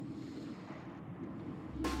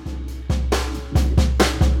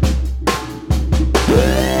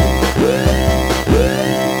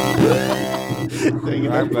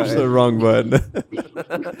I pushed the wrong button.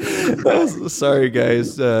 Sorry,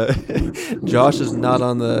 guys. Josh is not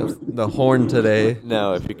on the horn today.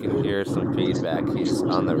 No, if you can hear some feedback, he's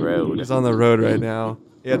on the road. He's on the road right now.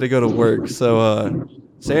 He had to go to work. So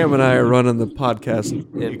Sam and I are running the podcast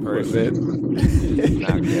In person. It's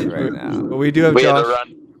not good right now. But we do have Josh.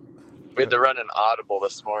 We had to run an audible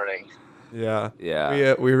this morning. Yeah.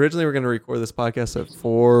 Yeah. We originally were going to record this podcast at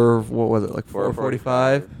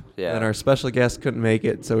 4:45? Yeah. And our special guest couldn't make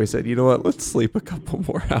it, so we said, you know what, let's sleep a couple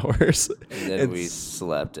more hours. And then we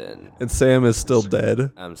slept in. And Sam is still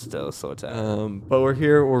dead. I'm still so tired. But we're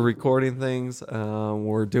here, we're recording things,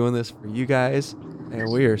 we're doing this for you guys,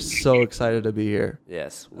 and we are so excited to be here.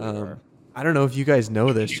 Yes, we are. I don't know if you guys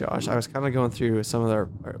know this, Josh. I was kind of going through some of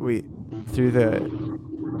through the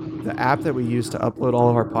app that we use to upload all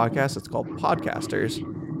of our podcasts. It's called Podcasters,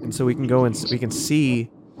 and so we can go and we can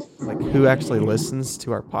see like who actually listens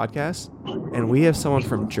to our podcast. And we have someone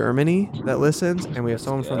from Germany that listens, and we have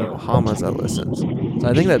someone from the Bahamas that listens. So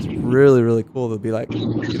I think that's really, really cool to be like,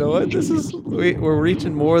 you know what, we're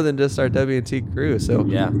reaching more than just our W&T crew. So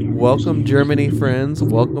yeah, welcome Germany friends,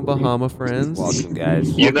 welcome Bahama friends. Welcome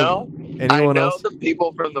guys. Anyone I know else? the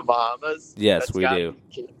people from the Bahamas. Yes, we do.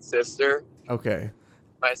 Sister. Okay.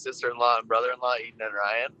 My sister-in-law and brother-in-law, Eden and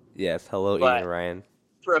Ryan. Yes, hello, Eden and Ryan.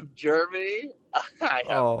 From Germany, I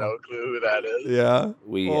have no clue who that is. Yeah.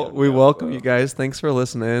 We welcome you guys. Thanks for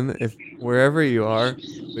listening. If wherever you are,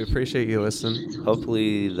 we appreciate you listening.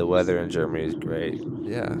 Hopefully the weather in Germany is great.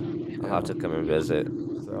 Yeah. I'll have to come and visit.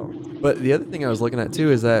 But the other thing I was looking at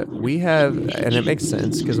too is that we have, and it makes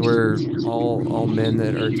sense because we're all men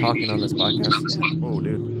that are talking on this podcast. Oh,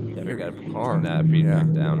 dude. Yeah, we got to turn that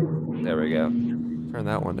feedback down. There we go. Turn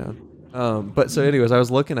that one down. But so anyways, I was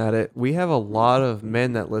looking at it. We have a lot of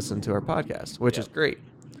men that listen to our podcast, which is great.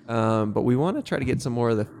 But we want to try to get some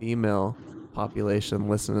more of the female population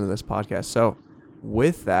listening to this podcast. So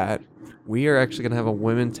with that, we are actually going to have a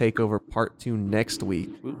Women Takeover Part 2 next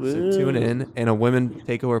week. So tune in, and a Women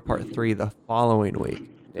Takeover Part 3 the following week.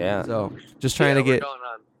 Yeah. So just trying to get...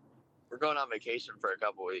 We're going on vacation for a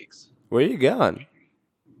couple weeks. Where are you going?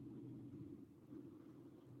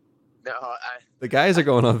 No, the guys are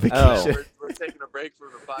going on vacation. Oh, we're taking a break from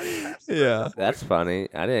the podcast. Yeah. That's funny.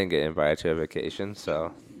 I didn't get invited to a vacation,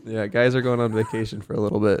 so... Yeah, guys are going on vacation for a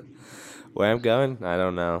little bit. Where I'm going? I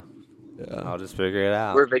don't know. Yeah. I'll just figure it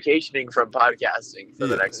out. We're vacationing from podcasting for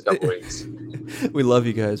the next couple weeks. We love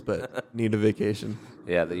you guys, but need a vacation.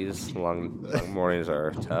 Yeah, these long mornings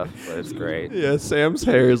are tough, but it's great. Yeah, Sam's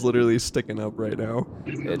hair is literally sticking up right now.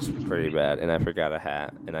 It's pretty bad, and I forgot a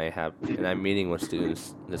hat, and I'm meeting with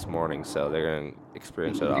students this morning, so they're gonna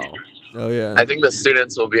experience it all. Oh yeah. I think the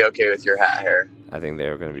students will be okay with your hat hair. I think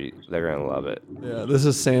they're gonna love it. Yeah, this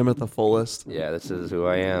is Sam at the fullest. Yeah, this is who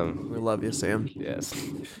I am. We love you, Sam. Yes.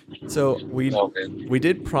 So we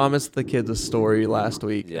did promise the kids a story last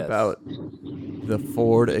week about the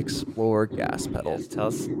Ford Explorer gas pedal. Yes, tell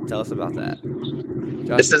us about that.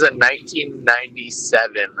 Josh? This is a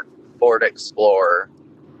 1997 Ford Explorer,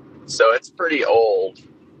 so it's pretty old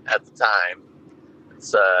at the time.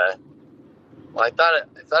 It's well, I thought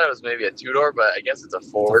it was maybe a two-door, but I guess it's a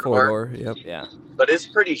four-door. Yep. Yeah. But it's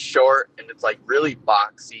pretty short, and it's like really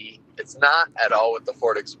boxy. It's not at all what the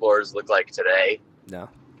Ford Explorers look like today. No.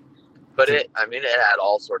 But it had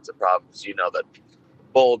all sorts of problems. You know, the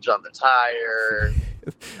bulge on the tire.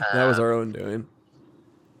 That was our own doing.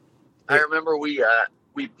 I remember we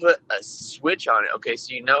put a switch on it. Okay,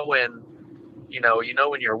 so you know when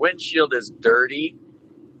your windshield is dirty,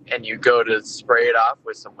 and you go to spray it off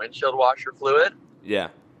with some windshield washer fluid. Yeah.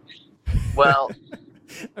 Well,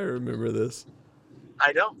 I remember this.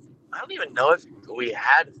 I don't even know if we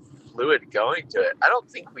had fluid going to it. I don't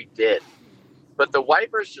think we did. But the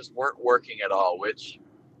wipers just weren't working at all, which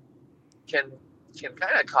can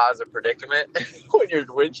kind of cause a predicament when your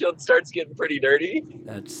windshield starts getting pretty dirty.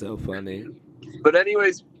 That's so funny. But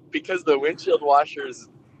anyways, because the windshield washers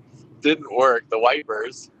didn't work, the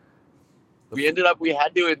wipers, we had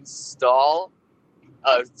to install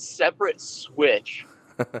a separate switch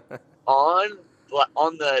on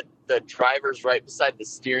the driver's right beside the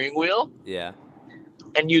steering wheel. Yeah.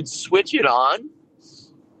 And you'd switch it on,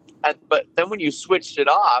 but then when you switched it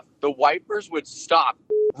off, the wipers would stop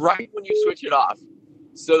right when you switch it off,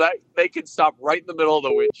 so that they could stop right in the middle of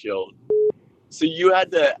the windshield. So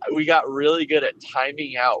we got really good at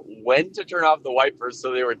timing out when to turn off the wipers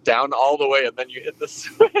so they were down all the way, and then you hit the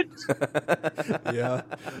switch. Yeah.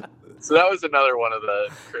 So that was another one of the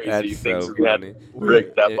crazy things we had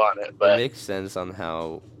rigged up on it. But it makes sense on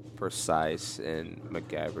how precise and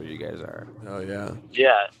MacGyver you guys are. Oh, yeah.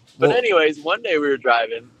 Yeah. But anyways, one day we were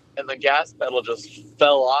driving, and the gas pedal just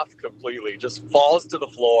fell off completely, just falls to the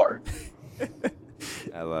floor.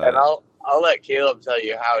 I love And it. I'll let Caleb tell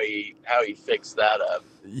you how he fixed that up.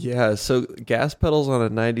 Yeah, so gas pedals on a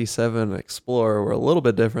 97 Explorer were a little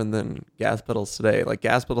bit different than gas pedals today. Like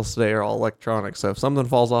gas pedals today are all electronic, so if something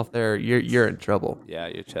falls off there, you're in trouble. Yeah,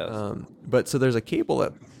 your chest. But so there's a cable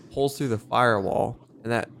that pulls through the firewall,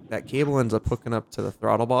 and that cable ends up hooking up to the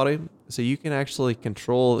throttle body, so you can actually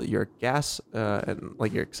control your gas and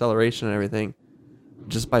like your acceleration and everything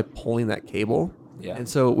just by pulling that cable. Yeah. And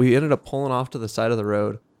so we ended up pulling off to the side of the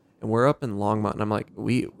road, and we're up in Longmont, and I'm like,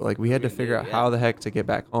 we had to figure out how the heck to get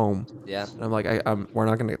back home. Yeah. And I'm like, we're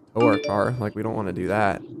not gonna tow our car, like we don't want to do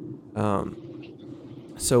that.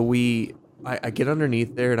 So I get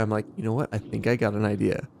underneath there, and I'm like, you know what? I think I got an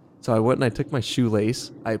idea. So I went and I took my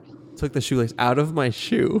shoelace. I took the shoelace out of my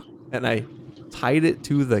shoe, and I tied it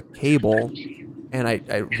to the cable, and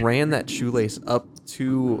I ran that shoelace up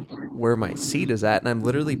to where my seat is at, and I'm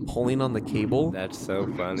literally pulling on the cable That's so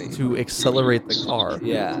funny. to accelerate the car.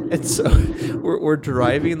 Yeah. And so we're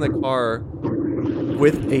driving the car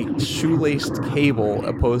with a shoelaced cable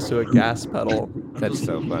opposed to a gas pedal. That's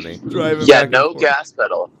so funny. Driving Yeah, back and no forth. gas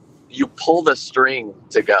pedal. You pull the string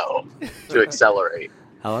to go to accelerate.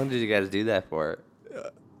 How long did you guys do that for?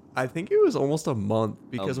 I think it was almost a month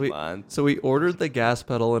because we ordered the gas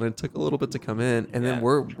pedal, and it took a little bit to come in, and then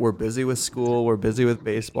we're busy with school, we're busy with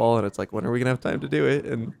baseball, and it's like, when are we gonna have time to do it?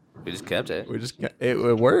 And We just kept it. it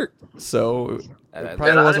worked. So it probably And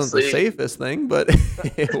wasn't honestly, the safest thing, but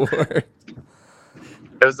it worked.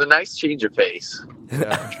 It was a nice change of pace.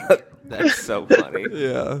 Yeah. That's so funny.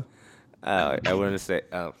 Yeah. I want to say,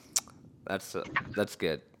 that's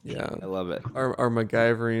good. Yeah. I love it. Our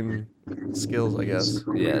MacGyvering skills, I guess.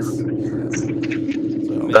 Yes. So,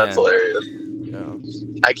 That's Man. hilarious. yeah.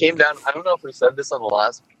 I came down. I don't know if we said this on the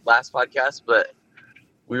last podcast, but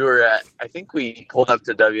we were at. I think we pulled up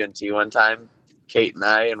to WNT one time, Kate and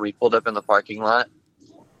I, and we pulled up in the parking lot.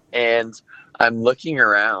 And I'm looking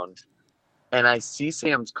around, and I see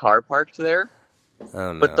Sam's car parked there.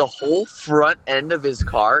 Oh, no. But the whole front end of his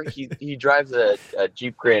car, he drives a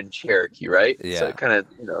Jeep Grand Cherokee, right? Yeah. So it kind of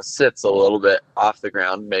sits a little bit off the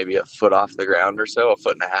ground, maybe a foot off the ground or so, a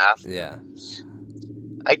foot and a half. Yeah.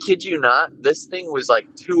 I kid you not, this thing was like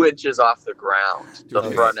 2 inches off the ground, the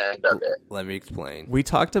Okay. front end of it. Let me explain. We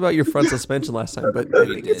talked about your front suspension last time, but I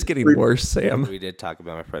think it's getting worse, Sam. We did talk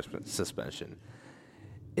about my front suspension.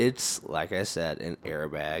 It's, like I said, an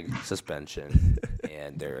airbag suspension,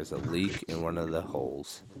 and there is a leak in one of the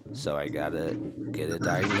holes. So I gotta get it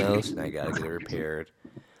diagnosed, and I gotta get it repaired.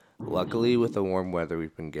 Luckily, with the warm weather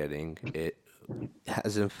we've been getting, it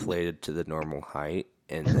has inflated to the normal height,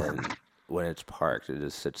 and then when it's parked, it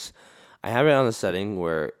just sits. I have it on the setting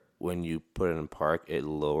where when you put it in park, it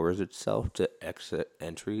lowers itself to exit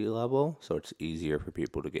entry level, so it's easier for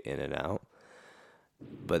people to get in and out.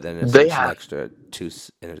 But then it's an extra two.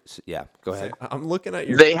 Yeah, go ahead. I'm looking at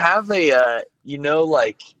your. They have a,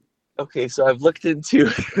 okay, so I've looked into,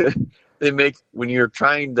 they make, when you're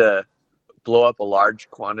trying to blow up a large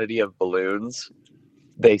quantity of balloons,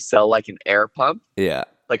 they sell like an air pump, Yeah,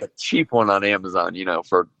 like a cheap one on Amazon,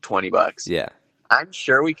 for $20. yeah. I'm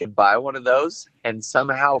sure we could buy one of those and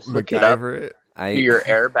somehow hook it up MacGyver it. to your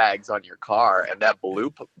airbags on your car, and that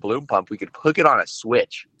balloon pump, we could hook it on a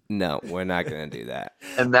switch. No, we're not gonna do that.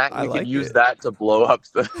 And that I you like can use it. that to blow up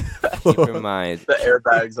the Keep in mind, the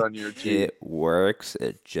airbags on your Jeep. it works.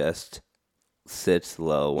 It just sits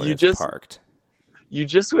low when You it's just- parked. You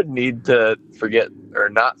just would need to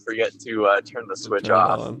not forget to turn the switch Turn it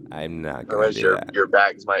off. on. I'm not gonna Otherwise, do that. your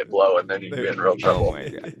bags might blow, and then you'd be in real Oh trouble. my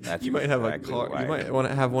god, that's You might have exactly a car. why. You might want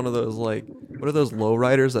to have one of those, like, what are those low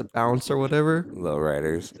riders that bounce or whatever?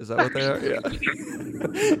 Lowriders. Is that what they are? Yeah.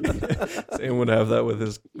 Sam would have that with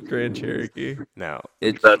his Grand Cherokee. No,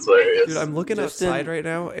 it's That's hilarious. Dude, I'm looking Just outside in- right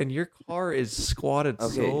now, and your car is squatted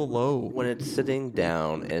Okay, so low. when it's sitting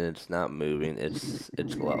down and it's not moving, it's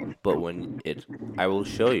low. But when I will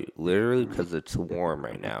show you literally because it's warm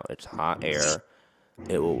right now. It's hot air.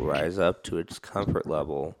 It will rise up to its comfort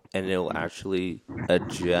level, and it will actually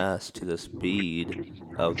adjust to the speed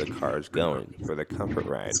of the car's going for the comfort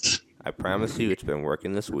ride. I promise you, it's been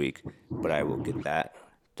working this week, but I will get that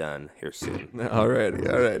done here soon.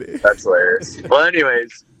 Alrighty. That's hilarious. Well,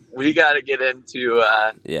 anyways, we got to get into.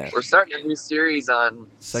 Yeah. We're starting a new series on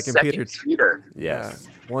Second Peter. Peter. Yes.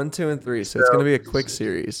 1, 2, and 3. So it's gonna be a quick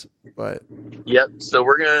series, but Yep. So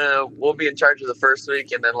we'll be in charge of the first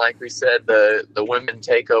week, and then, like we said, the women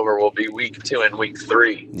takeover will be week 2 and week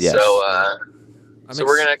 3. Yes. So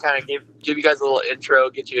we're gonna kind of give you guys a little intro,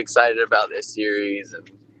 get you excited about this series, and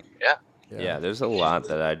Yeah, there's a lot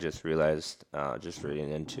that I just realized just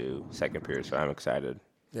reading into second period, so I'm excited.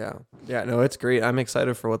 Yeah. Yeah. No, it's great. I'm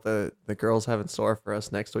excited for what the girls have in store for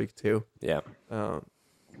us next week too. Yeah. Um,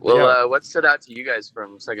 but Well, yeah, what stood out to you guys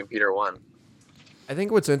from Second Peter 1? I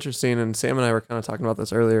think what's interesting, and Sam and I were kind of talking about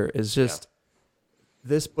this earlier, is just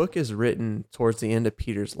this book is written towards the end of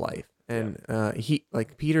Peter's life, and he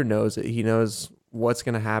like Peter knows it. He knows what's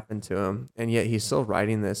going to happen to him, and yet he's still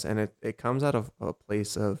writing this, and it comes out of a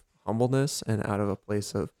place of humbleness and out of a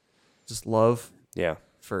place of just love Yeah.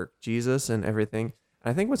 for Jesus and everything.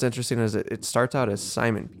 I think what's interesting is it starts out as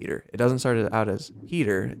Simon Peter. It doesn't start out as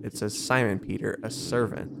Peter. It says Simon Peter, a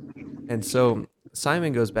servant. And so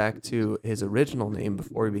Simon goes back to his original name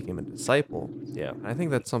before he became a disciple. Yeah. And I think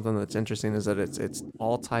that's something that's interesting is that it's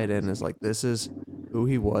all tied in as like this is who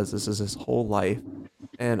he was. This is his whole life.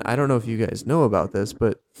 And I don't know if you guys know about this,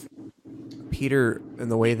 but Peter, in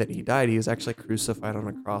the way that he died, he was actually crucified on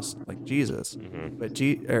a cross like Jesus. But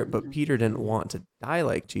but Peter didn't want to die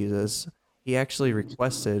like Jesus. He actually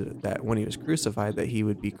requested that when he was crucified, that he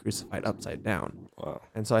would be crucified upside down. Wow.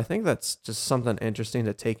 And so I think that's just something interesting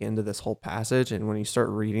to take into this whole passage. And when you start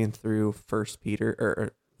reading through First Peter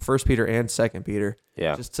and Second Peter,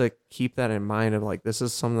 Yeah. just to keep that in mind of like this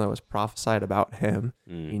is something that was prophesied about him.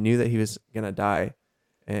 He knew that he was gonna die,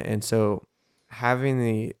 and so having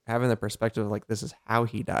the perspective of like this is how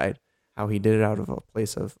he died, how he did it out of a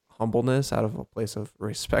place of humbleness, out of a place of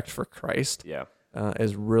respect for Christ, Yeah.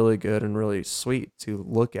 is really good and really sweet to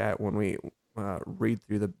look at when we read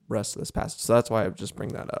through the rest of this passage. So that's why I just bring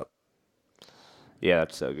that up. Yeah,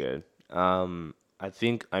 that's so good. I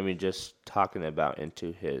think, I mean, just talking about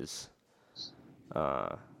into his,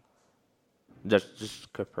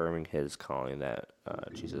 just confirming his calling that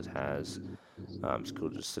Jesus has. It's cool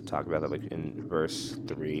just to talk about that. Like in verse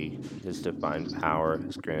 3, his divine power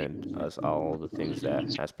has granted us all the things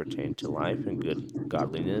that has pertained to life and good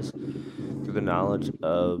godliness through the knowledge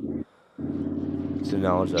of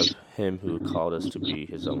him who called us to be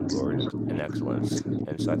his own glory and excellence.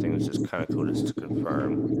 And so I think it's just kind of cool just to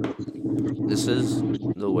confirm this is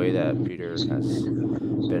the way that Peter has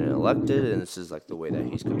been elected, and this is like the way that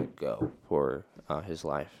he's going to go for his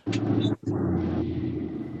life.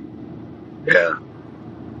 Yeah.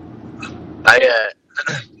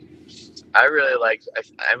 I really like.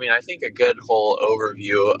 I mean, I think a good whole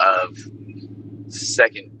overview of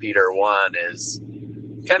Second Peter 1 is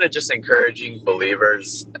kind of just encouraging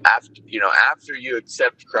believers after you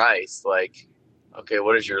accept Christ, like, okay,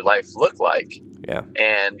 what does your life look like? Yeah.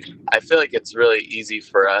 And I feel like it's really easy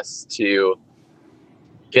for us to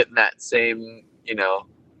get in that same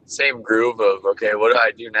groove of, okay, what do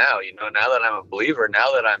I do now? Now that I'm a believer,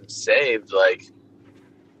 now that I'm saved, like,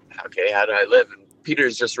 okay, how do I live? And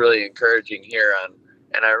Peter's just really encouraging here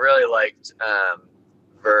and I really liked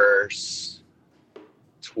verse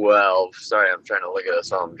 12. Sorry, I'm trying to look at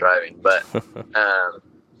this while I'm driving, but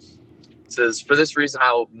it says, "For this reason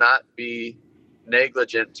I will not be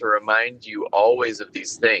negligent to remind you always of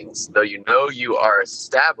these things, though you know you are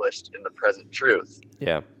established in the present truth."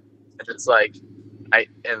 Yeah. And it's like, I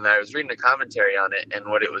was reading a commentary on it, and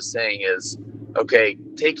what it was saying is, okay,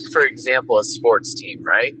 take for example a sports team,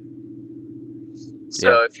 right?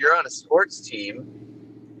 So if you're on a sports team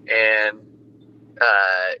and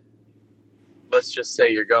let's just say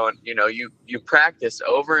you're going, you practice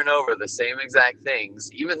over and over the same exact things,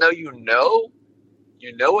 even though you know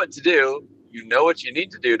what to do, you know what you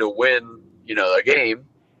need to do to win, a game,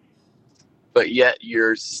 but yet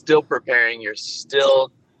you're still preparing, you're still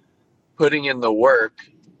putting in the work,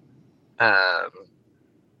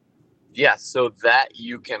 so that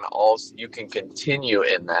you can continue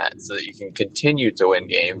in that, so that you can continue to win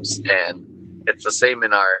games. And it's the same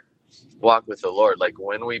in our walk with the Lord. Like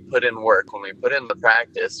when we put in work, when we put in the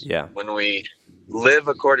practice, when we live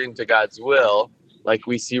according to God's will, like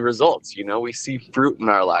we see results, we see fruit in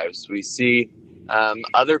our lives. We see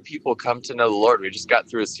other people come to know the Lord. We just got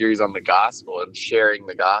through a series on the gospel and sharing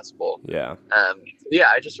the gospel. Yeah.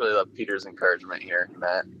 I just really love Peter's encouragement here,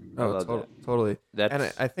 Matt. Oh, totally. That's...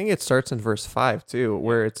 And I think it starts in verse 5 too,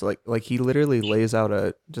 where it's like he literally lays out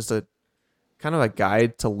a kind of a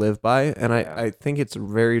guide to live by. And I think it's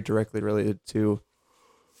very directly related to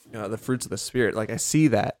the fruits of the Spirit. Like I see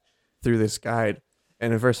that through this guide.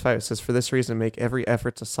 And in verse 5, it says, "For this reason, make every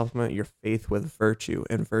effort to supplement your faith with virtue,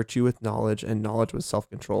 and virtue with knowledge, and knowledge with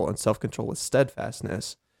self-control, and self-control with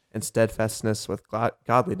steadfastness, and steadfastness with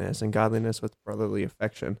godliness, and godliness with brotherly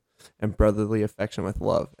affection, and brotherly affection with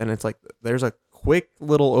love." And it's like there's a quick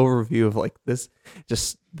little overview of like this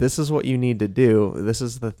is what you need to do. This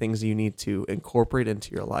is the things you need to incorporate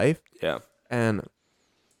into your life. Yeah. And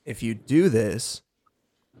if you do this,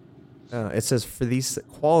 It says, for these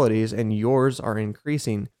qualities and yours are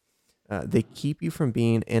increasing. They keep you from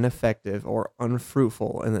being ineffective or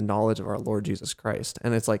unfruitful in the knowledge of our Lord Jesus Christ.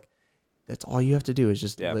 And it's like, that's all you have to do is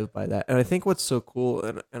just Yeah. live by that. And I think what's so cool,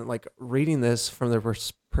 and like reading this from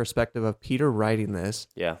the perspective of Peter writing this,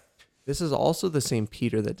 Yeah. this is also the same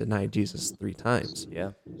Peter that denied Jesus 3 times.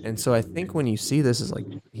 Yeah. And so I think when you see this, is like,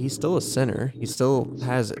 he's still a sinner. He still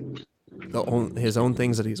has his own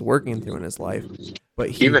things that he's working through in his life.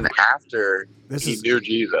 But Even after this he is knew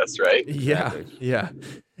Jesus, right? yeah, Exactly. yeah.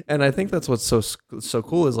 And I think that's what's so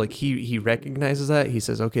cool is like he recognizes that. He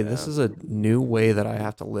says, okay, this is a new way that I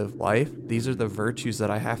have to live life. These are the virtues that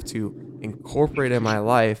I have to incorporate in my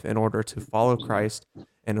life in order to follow Christ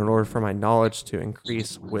and in order for my knowledge to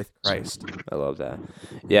increase with Christ. I love that.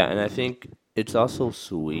 Yeah, and I think it's also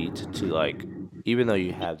sweet to like, even though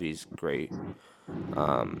you have these great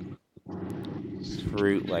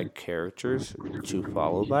fruit like characters to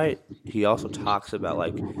follow by, he also talks about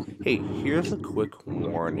like, hey, here's a quick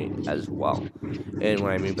warning as well. And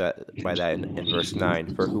what I mean by that in verse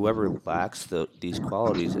 9, for whoever lacks these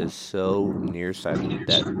qualities is so nearsighted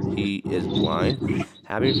that he is blind,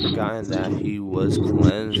 having forgotten that he was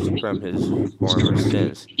cleansed from his former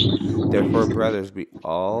sins. Therefore, brothers, be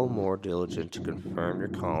all more diligent to confirm your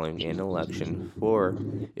calling and election, for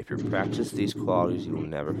if you practice these qualities, you will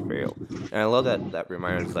never fail. And I love that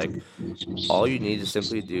reminder. It's like all you need to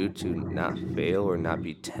simply do to not fail or not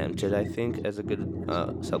be tempted, I think, as a good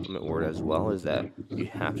supplement word as well, is that you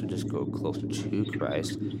have to just go closer to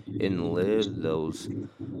Christ and live those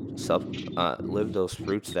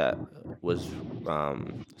fruits that was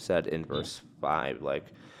said in verse 5, like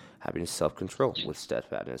having self-control with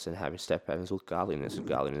steadfastness, and having steadfastness with godliness, and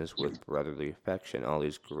godliness with brotherly affection. All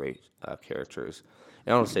these great characters.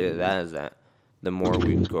 And I don't say that is that the more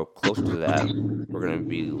we go closer to that, we're going to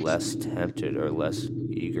be less tempted or less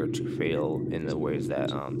eager to fail in the ways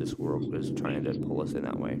that this world is trying to pull us in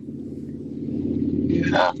that way.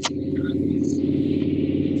 Yeah.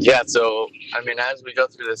 Yeah. So, I mean, as we go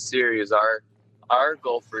through this series, our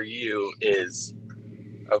goal for you is,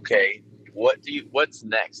 okay, what's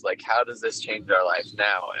next? Like, how does this change our life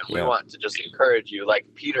now? And we Yeah. want to just encourage you, like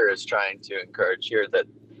Peter is trying to encourage here, that,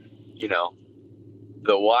 you know,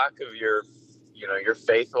 the walk of your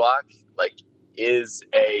faith walk, like, is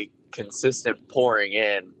a consistent pouring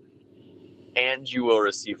in, and you will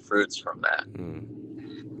receive fruits from that.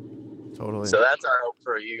 Totally. So that's our hope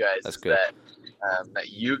for you guys. That's is good. that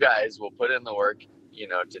you guys will put in the work,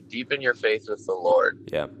 to deepen your faith with the Lord.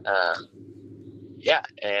 Yeah. Yeah,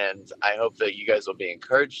 and I hope that you guys will be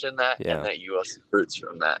encouraged in that, Yeah. and that you will see fruits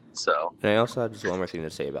from that. So, And I also have just one more thing to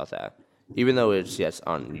say about that. Even though it's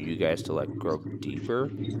on you guys to like grow deeper,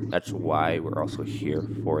 that's why we're also here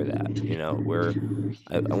for that.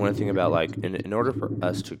 I want to think about like in order for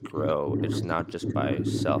us to grow, it's not just by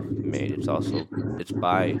self-made. It's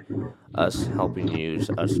by us helping you,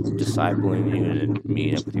 us discipling you, and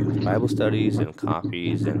meeting up with you with Bible studies and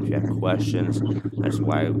coffees, and if you have questions, that's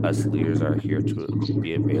why us leaders are here to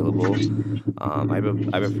be available. I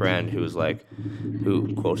have a friend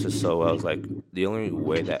who quotes this so well. Is like, the only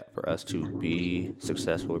way that for us to be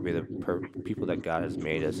successful or be the people that God has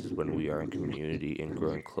made us is when we are in community and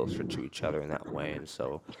growing closer to each other in that way. And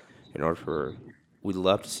so, we'd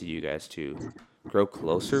love to see you guys to grow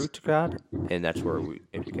closer to God, and that's where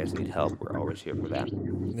if you guys need help, we're always here for that.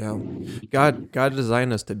 Yeah. God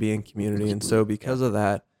designed us to be in community, and so because of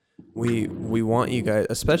that, we want you guys,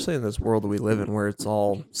 especially in this world that we live in where it's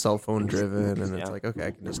all cell phone driven, and it's like, okay,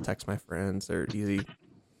 I can just text my friends or easy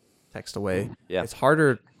text away. Yeah. It's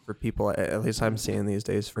harder for people, at least I'm seeing these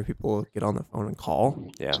days, for people to get on the phone and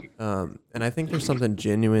call. Yeah. And I think there's something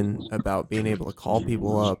genuine about being able to call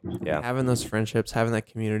people up, Yeah. having those friendships, having that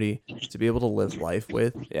community to be able to live life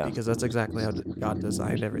with, Yeah. because that's exactly how God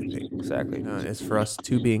designed everything. Exactly. It's for us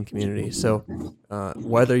to be in community. So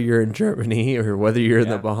whether you're in Germany or whether you're in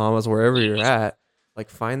the Bahamas, wherever you're at, like,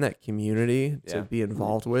 find that community to be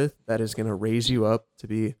involved with that is going to raise you up to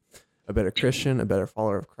be a better Christian, a better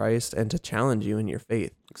follower of Christ, and to challenge you in your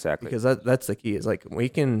faith. Exactly. Because that's the key. Is like we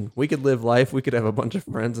could live life, we could have a bunch of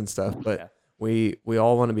friends and stuff, but we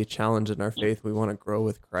all want to be challenged in our faith. We want to grow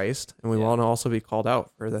with Christ, and we want to also be called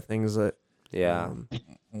out for the things that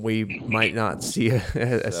we might not see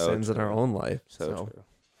as So sins in our true. own life. So true.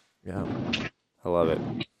 Yeah. I love it.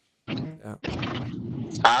 Yeah.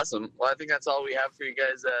 awesome. Well, I think that's all we have for you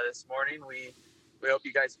guys this morning. We hope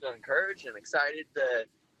you guys feel encouraged and excited to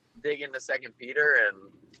dig into 2 Peter, and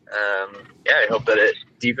I hope that it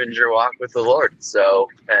deepens your walk with the Lord. So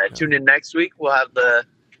tune in next week. We'll have the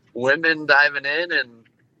women diving in, and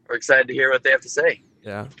we're excited to hear what they have to say.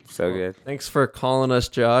 Yeah. So good. Thanks for calling us,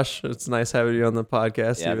 Josh. It's nice having you on the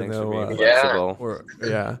podcast, Yeah, even thanks for though being Yeah.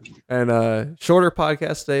 flexible. and shorter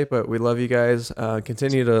podcast today, but we love you guys.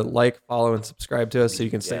 Continue to like, follow, and subscribe to us so you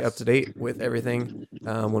can stay Yes. up to date with everything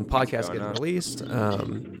when podcasts going get on. released.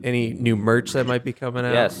 Any new merch that might be coming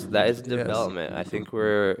out. Yes, that is in Yes. development. I think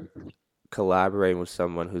we're collaborating with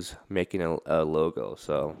someone who's making a logo.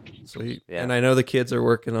 So Sweet. Yeah. And I know the kids are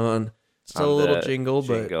working on still a on little the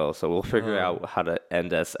jingle, so we'll figure out how to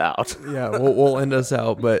end us out. but yeah, we'll end us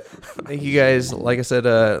out. But thank you guys. Like I said,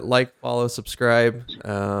 like, follow, subscribe.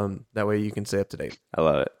 That way you can stay up to date. I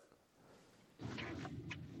love it.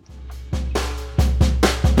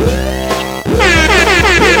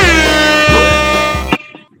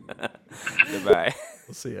 Goodbye.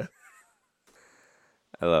 We'll see ya.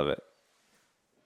 I love it.